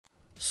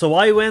So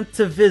I went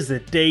to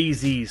visit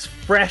DayZ's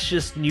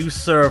freshest new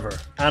server,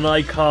 and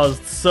I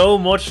caused so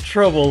much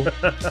trouble,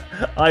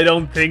 I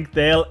don't think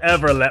they'll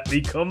ever let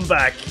me come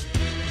back.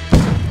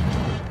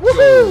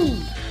 Woohoo!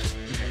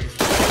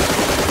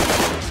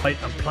 Right,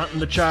 I'm planting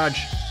the charge.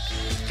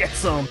 Get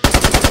some.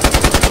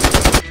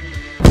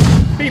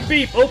 Beep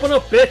beep, open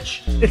up,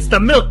 bitch! It's the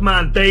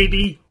milkman,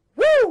 baby!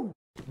 Woo!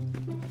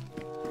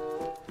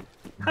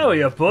 How are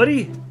you,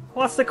 buddy?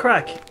 What's the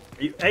crack?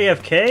 Are you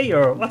AFK,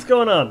 or what's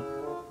going on?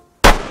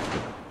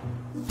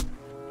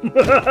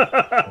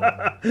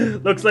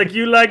 Looks like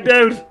you lagged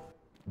out.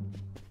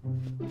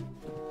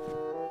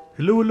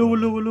 Hello, hello,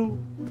 hello, hello.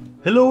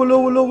 Hello,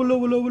 hello, hello, hello,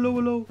 hello, hello,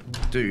 hello.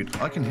 Dude,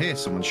 I can hear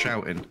someone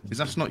shouting.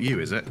 That's not you,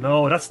 is it?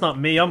 No, that's not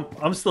me.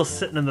 I'm still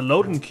sitting in the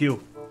loading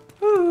queue.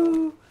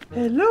 Ooh,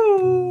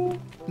 hello.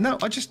 No,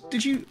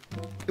 did you...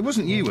 It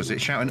wasn't you, was it,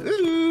 shouting,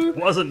 ooh?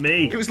 Wasn't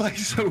me. It was like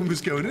someone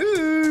was going,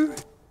 ooh.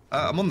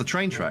 I'm on the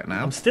train track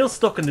now. I'm still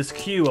stuck in this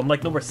queue. I'm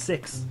like number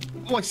 6.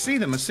 Oh, I see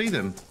them,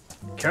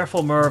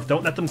 Careful, Merv.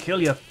 Don't let them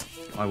kill you.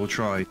 I will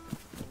try.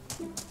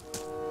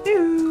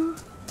 Ew.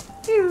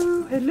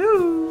 Ew.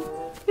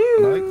 Hello.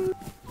 Ew.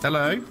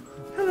 Hello?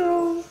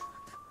 Hello.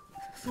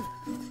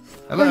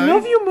 Hello? I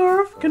love you,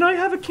 Merv. Can I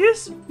have a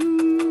kiss?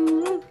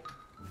 Mm.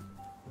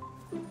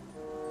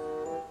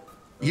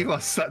 You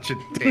are such a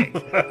dick.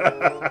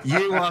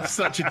 You are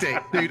such a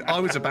dick. Dude, I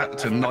was about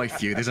to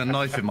knife you. There's a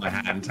knife in my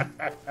hand.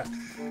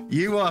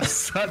 You are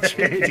such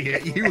an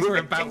idiot. You were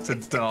about to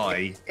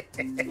die.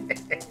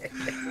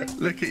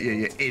 Look at you,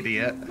 you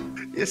idiot.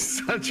 You're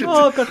such a...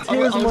 Oh, I've got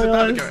tears in my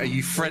eyes. Are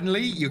you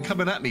friendly? You're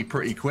coming at me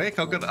pretty quick.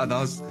 And I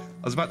was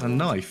about to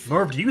knife.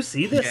 Merv, do you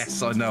see this?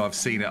 Yes, I know. I've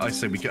seen it. I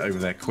say we get over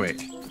there quick.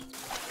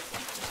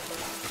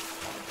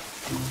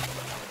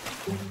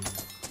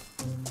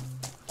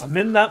 I'm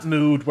in that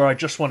mood where I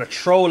just want to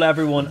troll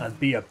everyone and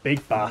be a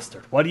big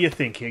bastard. What do you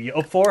think? Are you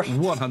up for it?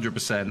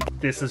 100%.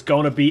 This is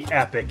going to be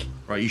epic.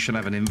 Right, you should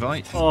have an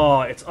invite.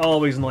 Oh, it's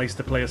always nice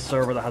to play a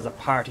server that has a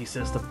party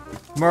system.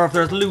 Merv,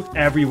 there's loot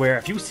everywhere.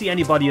 If you see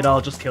anybody at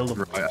all, just kill them.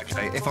 Right,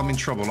 okay. If I'm in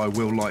trouble, I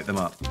will light them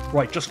up.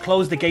 Right, just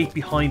close the gate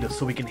behind us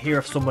so we can hear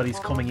if somebody's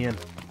coming in.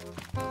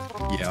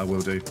 Yeah, I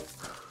will do.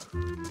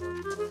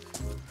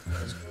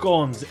 There's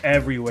guns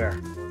everywhere.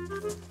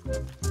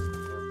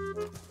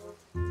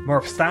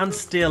 Merv, stand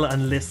still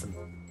and listen.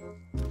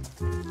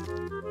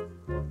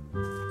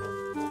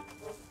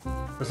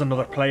 There's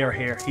another player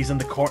here. He's in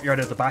the courtyard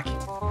at the back.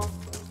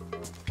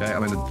 Okay,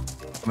 I'm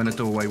in a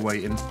doorway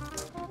waiting.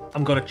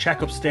 I'm gonna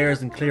check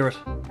upstairs and clear it.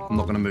 I'm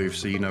not gonna move,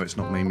 so you know it's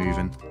not me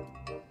moving.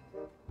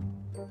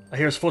 I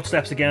hear his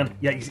footsteps again.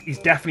 Yeah, he's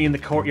definitely in the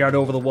courtyard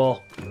over the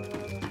wall.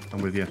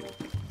 I'm with you.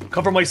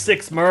 Cover my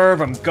 6, Merv.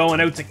 I'm going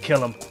out to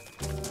kill him.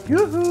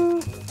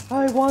 Yoo-hoo!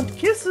 I want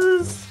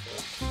kisses!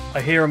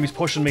 I hear him. He's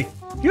pushing me.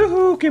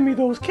 Yoo-hoo! Give me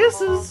those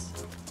kisses!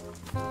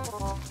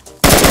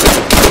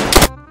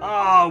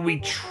 Oh, we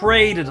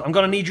traded. I'm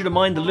gonna need you to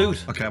mind the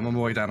loot. Okay, I'm on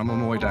my way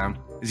down.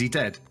 Is he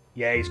dead?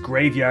 Yeah, he's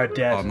graveyard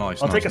dead. Oh,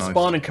 nice, I'll take a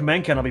spawn in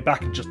Kamenka and I'll be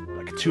back in just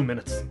like 2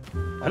 minutes.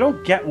 I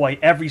don't get why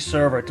every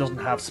server doesn't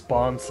have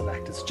spawn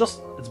select. It's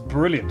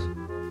brilliant.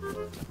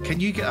 Can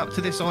you get up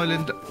to this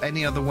island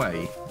any other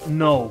way?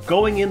 No,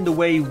 going in the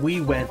way we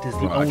went is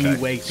the only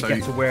way to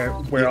get to where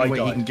I died. The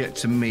way you can get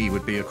to me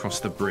would be across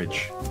the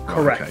bridge.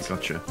 Correct. Okay,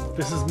 gotcha.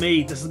 This is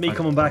me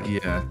coming back.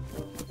 Yeah.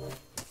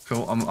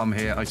 Cool, I'm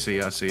here. I see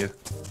you.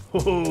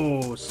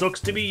 Oh, sucks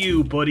to be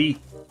you, buddy.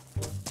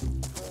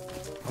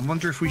 I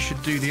wonder if we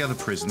should do the other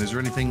prison. Is there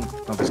anything?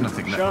 Oh, there's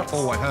nothing there.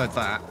 Oh, I heard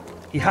that.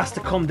 He has to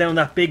come down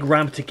that big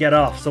ramp to get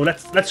off, so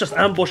let's just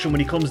ambush him when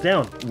he comes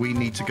down. We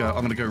need to go.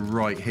 I'm gonna go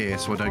right here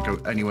so I don't go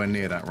anywhere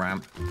near that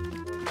ramp.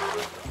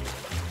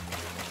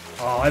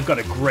 Oh, I've got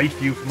a great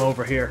view from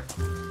over here.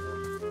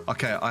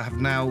 Okay, I have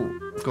now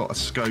got a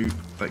scope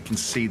that can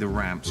see the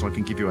ramp, so I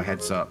can give you a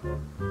heads up.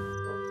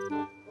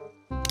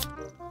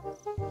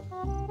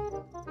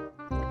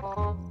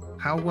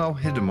 How well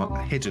hidden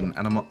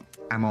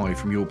am I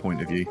from your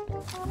point of view?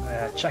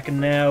 Checking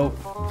now.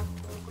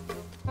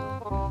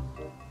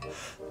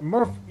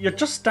 Murph, you're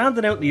just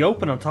standing out in the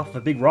open on top of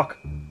a big rock.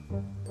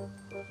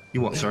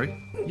 You what, sorry?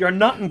 You're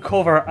not in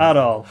cover at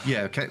all.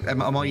 Yeah, okay.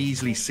 Am I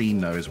easily seen,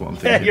 though, is what I'm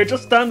Yeah, thinking. you're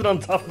just standing on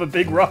top of a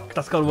big rock.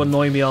 That's going to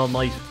annoy me all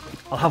night.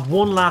 I'll have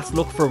one last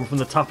look for him from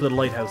the top of the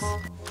lighthouse.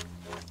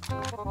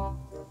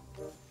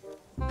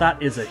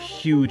 That is a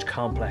huge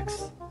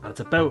complex. And it's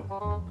about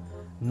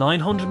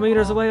 900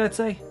 meters away, I'd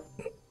say.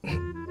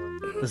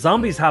 The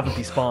zombies haven't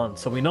despawned,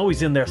 so we know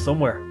he's in there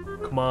somewhere.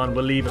 Come on,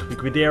 we'll leave it. We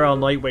could be there all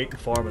night waiting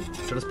for him.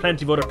 So there's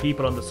plenty of other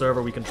people on the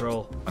server we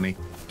control. Honey.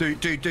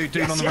 Dude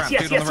Yes, on the ramp,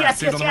 yes, dude on the ramp, yes,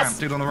 dude on the yes, ramp,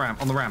 dude on the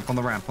ramp, on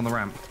the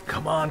ramp.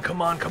 Come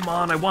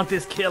on. I want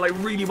this kill. I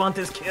really want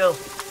this kill.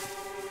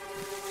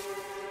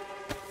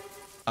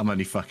 I'm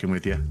only fucking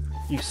with you.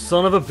 You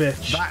son of a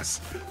bitch.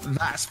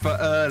 That's for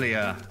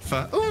earlier.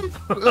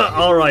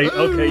 Alright,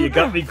 okay, you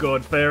got me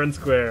good, fair and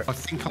square. I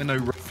think I know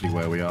roughly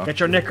where we are. Get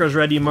your knickers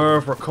ready,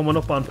 Merv. We're coming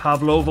up on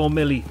Pavlovo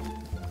Millie.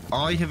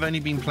 I have only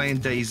been playing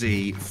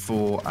DayZ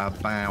for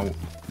about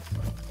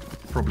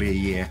Probably a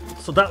year.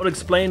 So that would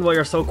explain why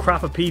you're so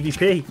crap at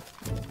PvP.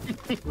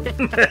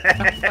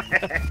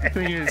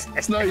 Thing is,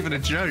 it's not even a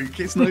joke.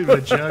 It's not even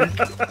a joke.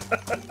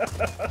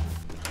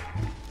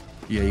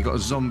 Yeah, you got a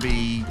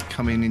zombie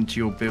coming into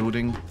your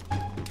building.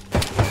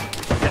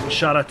 Getting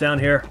shot at down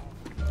here.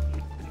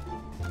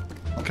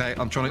 Okay,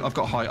 I'm trying to. I've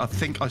got height. I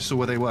think I saw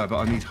where they were, but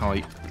I need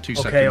height. 2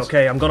 seconds.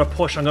 Okay. I'm gonna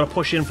push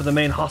in for the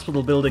main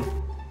hospital building.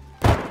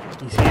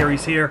 He's here.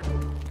 He's here.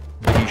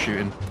 Where are you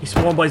shooting? He's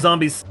swarmed by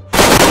zombies.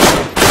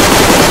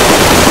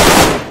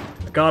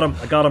 I got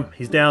him.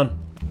 He's down.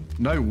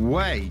 No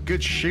way.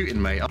 Good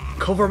shooting, mate.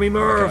 Cover me,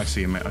 Merv. Okay, I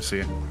see him, mate. I see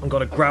him. I'm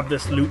gonna grab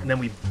this loot and then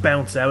we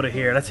bounce out of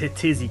here. Let's hit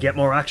Tizzy. Get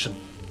more action.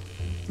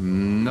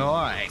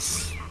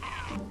 Nice.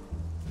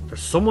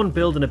 There's someone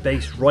building a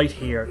base right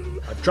here.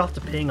 I've dropped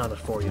a ping on it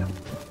for you.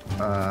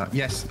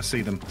 Yes, I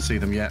see them. See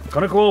them, yeah.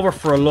 Gonna go over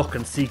for a look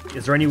and see,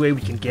 is there any way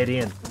we can get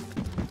in?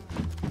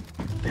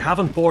 They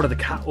haven't boarded the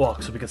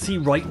catwalk, so we can see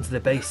right into the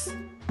base.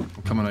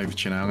 I'm coming over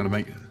to you now. I'm gonna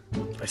make...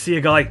 I see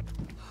a guy.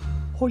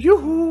 Oh,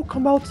 yoo-hoo,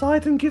 come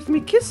outside and give me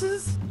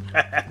kisses.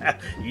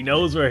 He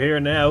knows we're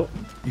here now.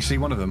 You see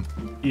one of them?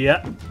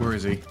 Yeah. Where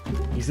is he?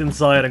 He's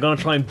inside. I'm gonna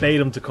try and bait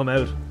him to come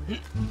out.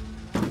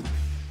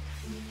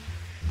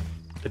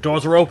 The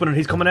doors are open and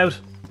he's coming out.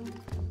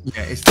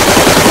 Yeah, it's...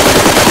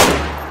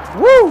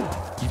 Woo!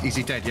 Is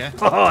he dead, yeah?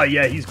 Oh,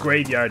 yeah, he's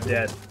graveyard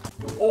dead.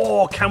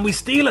 Oh, can we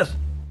steal it?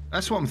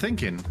 That's what I'm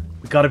thinking.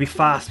 We gotta be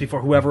fast before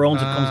whoever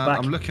owns it comes back.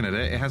 I'm looking at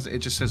it. It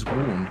just says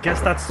warm.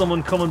 Guess that's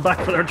someone coming back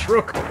for their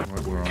truck. Right,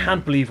 where are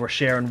Can't believe we're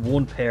sharing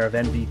one pair of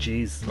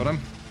NVGs. Got him?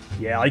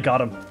 Yeah, I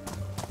got him.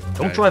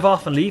 Don't Okay. drive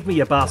off and leave me,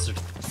 you bastard.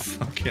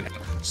 Fucking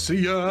hell. See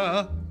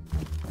ya!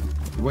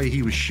 The way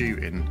he was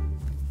shooting.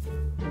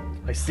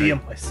 I see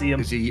him.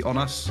 Is he on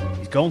us?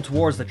 He's going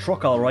towards the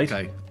truck, all right.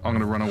 Okay, I'm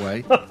gonna run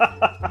away.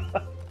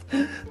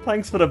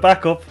 Thanks for the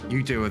backup.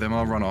 You deal with him,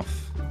 I'll run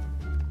off.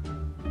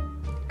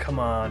 Come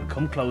on,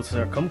 come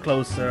closer, come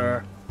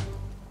closer.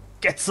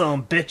 Get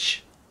some,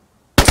 bitch.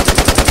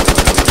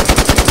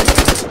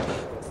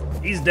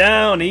 He's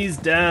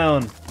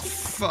down.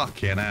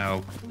 Fucking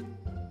hell.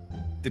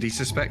 Did he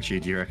suspect you,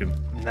 do you reckon?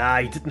 Nah,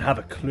 he didn't have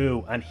a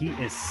clue, and he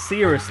is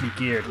seriously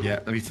geared. Yeah,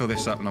 let me fill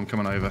this up and I'm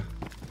coming over.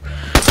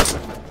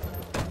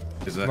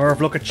 Is there? Merv,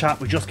 look at chat.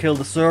 We just killed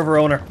the server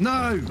owner.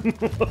 No!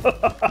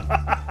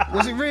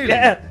 Was it really?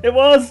 Yeah, it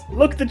was.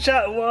 Look at the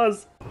chat, it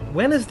was.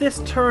 When is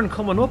this turn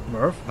coming up,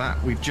 Merv?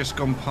 That, we've just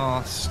gone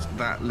past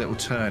that little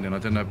turn and I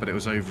don't know, but it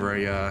was over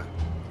a,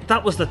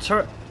 That was the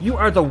turn. You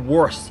are the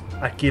worst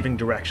at giving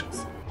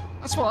directions.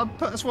 That's why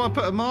I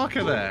put a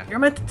marker there. You're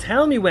meant to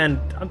tell me when.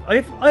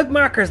 I've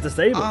markers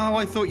disabled. Oh,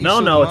 I thought you No, saw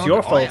no, the it's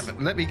your marker. I fault.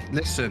 haven't. Let me,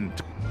 listen.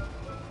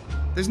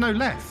 There's no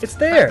left. It's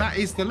there. That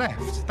is the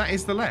left. That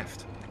is the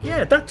left.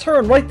 Yeah, that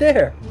turn right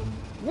there.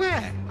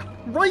 Where?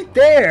 Right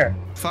there.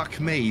 Fuck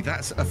me,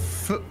 that's a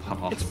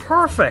footpath. It's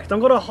perfect.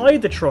 I'm going to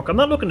hide the truck. I'm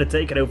not looking to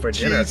take it out for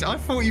dinner. Jeez, I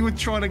thought you were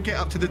trying to get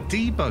up to the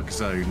debug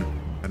zone.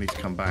 I need to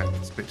come back.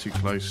 It's a bit too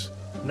close.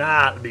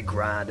 Nah, it'll be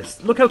grand.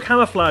 Look how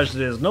camouflaged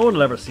it is. No one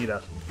will ever see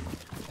that.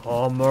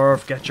 Oh,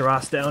 Merv, get your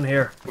ass down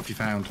here. What have you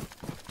found?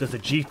 There's a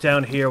Jeep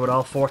down here with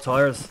all 4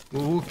 tires.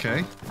 Oh,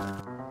 okay.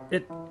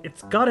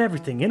 It's got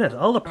everything in it.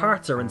 All the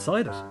parts are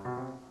inside it.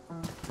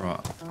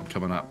 Right, I'm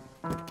coming up.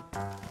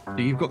 So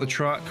you've got the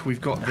truck,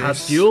 we've got this.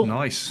 Has fuel?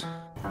 Nice.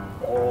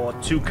 Oh,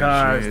 2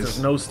 cars. Cheers. There's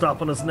no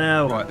stopping us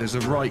now. Right, there's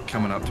a right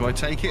coming up. Do I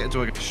take it or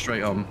do I go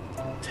straight on?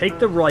 Take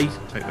the right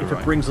Take the if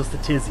right. it brings us to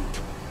Tizzy.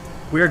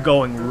 We're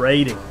going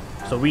raiding,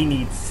 so we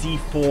need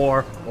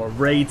C4 or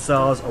raid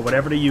saws or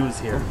whatever they use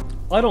here.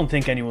 I don't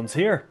think anyone's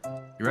here.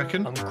 You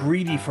reckon? I'm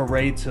greedy for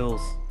raid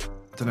tools.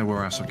 I don't know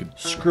where else I could...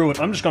 Screw it,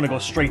 I'm just gonna go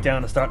straight down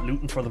and start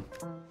looting for them.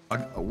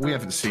 We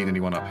haven't seen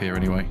anyone up here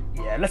anyway.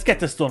 Yeah, let's get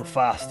this done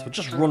fast. We'll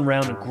just run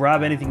around and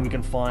grab anything we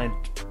can find.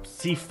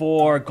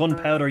 C4,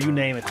 gunpowder, you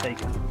name it, take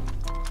it.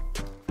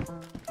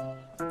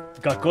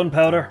 Got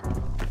gunpowder.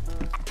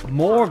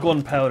 More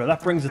gunpowder,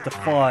 that brings it to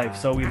 5,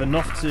 so we have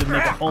enough to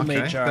make a homemade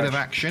Okay, charge. bit of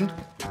action.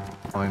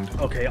 Find.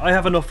 Okay, I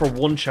have enough for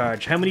 1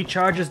 charge. How many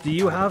charges do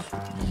you have?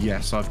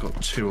 Yes, I've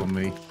got 2 on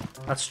me.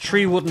 That's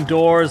 3 wooden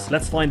doors.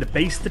 Let's find a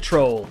base to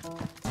troll.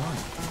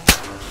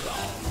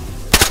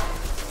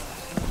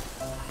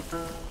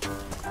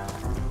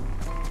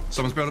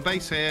 Someone's built a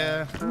base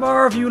here.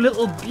 Merv, you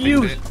little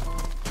beaut!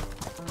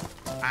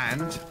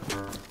 And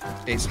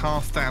it's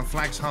half down,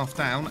 flag's half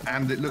down,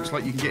 and it looks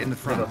like you can get in the A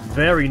front.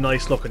 very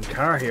nice looking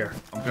car here.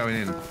 I'm going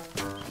in.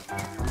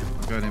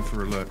 I'm going in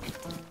for a look.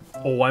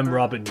 Oh, I'm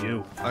robbing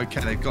you.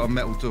 Okay, they've got a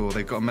metal door.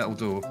 They've got a metal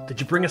door.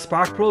 Did you bring a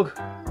spark plug?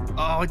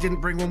 Oh, I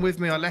didn't bring one with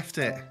me. I left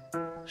it.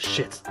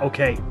 Shit.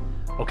 Okay.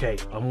 Okay,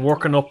 I'm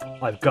working up.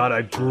 I've got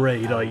a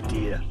great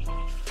idea.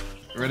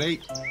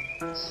 Ready?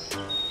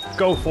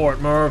 Go for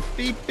it, Merv.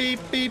 Beep, beep,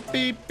 beep,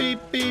 beep, beep,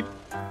 beep.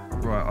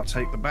 Right, I'll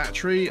take the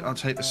battery, I'll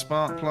take the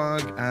spark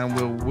plug, and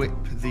we'll whip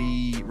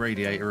the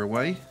radiator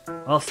away.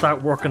 I'll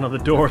start working on the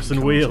doors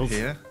and wheels.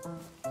 Here.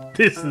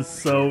 This is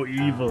so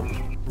evil.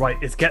 Right,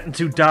 it's getting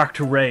too dark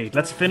to raid.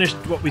 Let's finish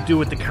what we do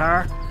with the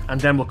car,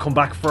 and then we'll come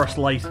back first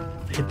light,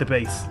 hit the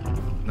base.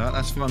 No,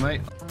 that's fine,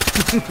 mate.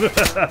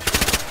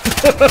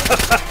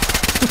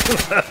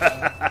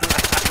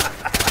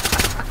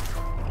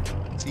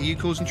 So you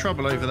causing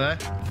trouble over there?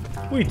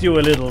 We do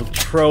a little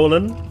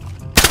trolling.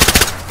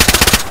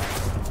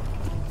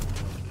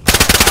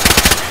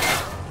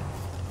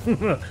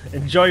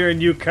 Enjoy your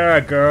new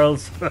car,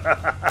 girls.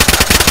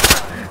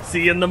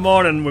 See you in the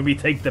morning when we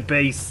take the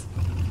base.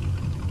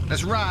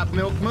 Let's ride,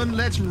 milkman.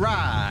 Let's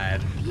ride.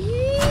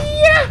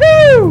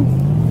 Yahoo!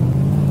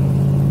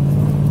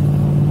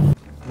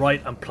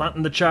 Right, I'm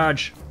planting the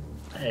charge.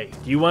 Hey,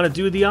 do you want to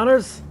do the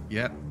honors?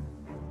 Yep.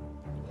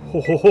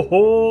 Ho ho ho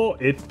ho!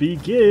 It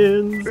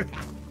begins.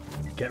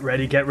 Get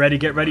ready, get ready,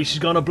 get ready. She's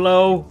gonna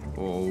blow.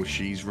 Oh,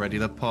 she's ready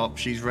to pop.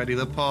 She's ready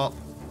to pop.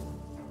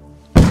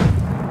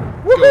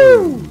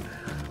 Woohoo!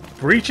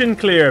 Breach and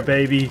clear,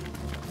 baby.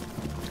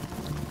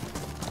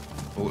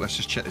 Oh, let's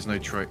just check there's no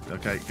trick.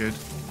 Okay, good.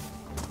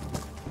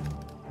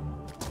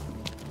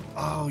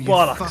 Oh, you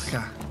Bollocks.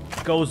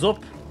 fucker. Goes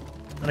up,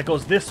 and it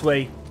goes this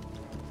way.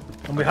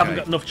 And we haven't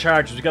got enough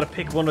charges. We've got to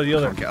pick one or the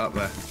other. Can't get up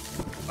there.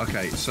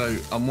 Okay, so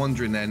I'm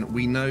wondering then,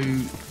 we know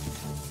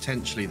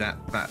potentially that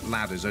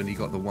ladder's only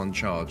got the one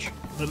charge.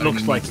 It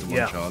looks like it,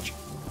 yeah. Charge.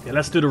 Yeah,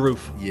 let's do the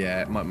roof.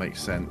 Yeah, it might make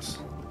sense.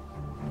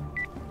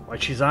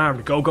 Right, she's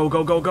armed. Go, go,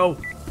 go, go, go.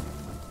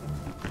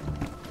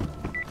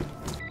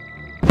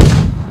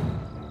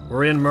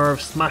 We're in, Merv.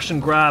 Smash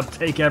and grab.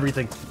 Take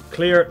everything.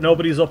 Clear.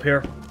 Nobody's up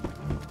here.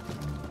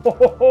 Ho,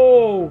 ho,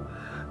 ho.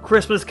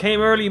 Christmas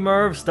came early,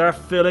 Merv. Start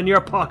filling your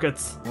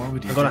pockets. Why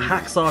would you I'm going to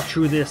hacksaw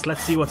through this.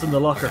 Let's see what's in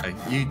the locker. Okay,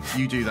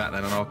 you do that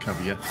then and I'll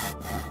cover you.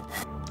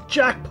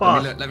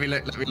 Jackpot. Let me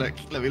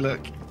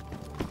look.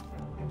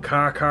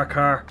 Car, car,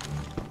 car.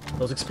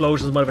 Those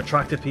explosions might have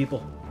attracted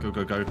people. Go,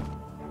 go, go.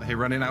 I hear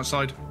running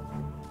outside.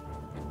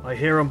 I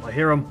hear him. I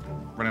hear him.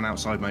 Running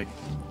outside, mate.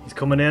 He's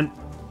coming in.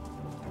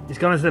 He's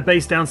gone into the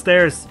base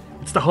downstairs.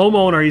 It's the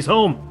homeowner. He's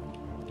home.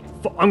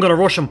 I'm going to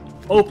rush him.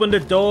 Open the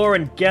door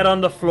and get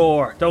on the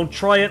floor. Don't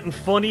try it and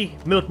funny.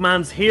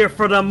 Milkman's here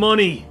for the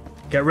money.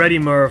 Get ready,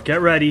 Merv.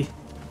 Get ready.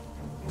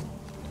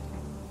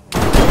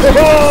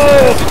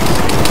 Oh!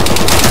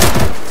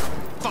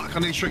 Fuck, I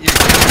need to shoot you.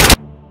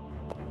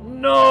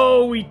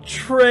 No, we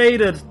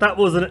traded. That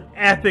was an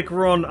epic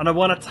run, and I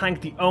want to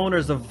thank the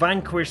owners of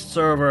Vanquished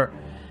server.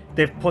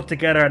 They've put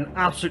together an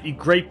absolutely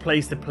great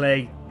place to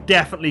play.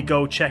 Definitely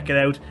go check it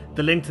out.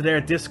 The link to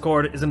their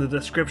Discord is in the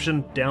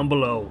description down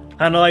below.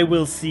 And I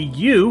will see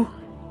you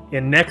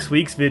in next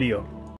week's video.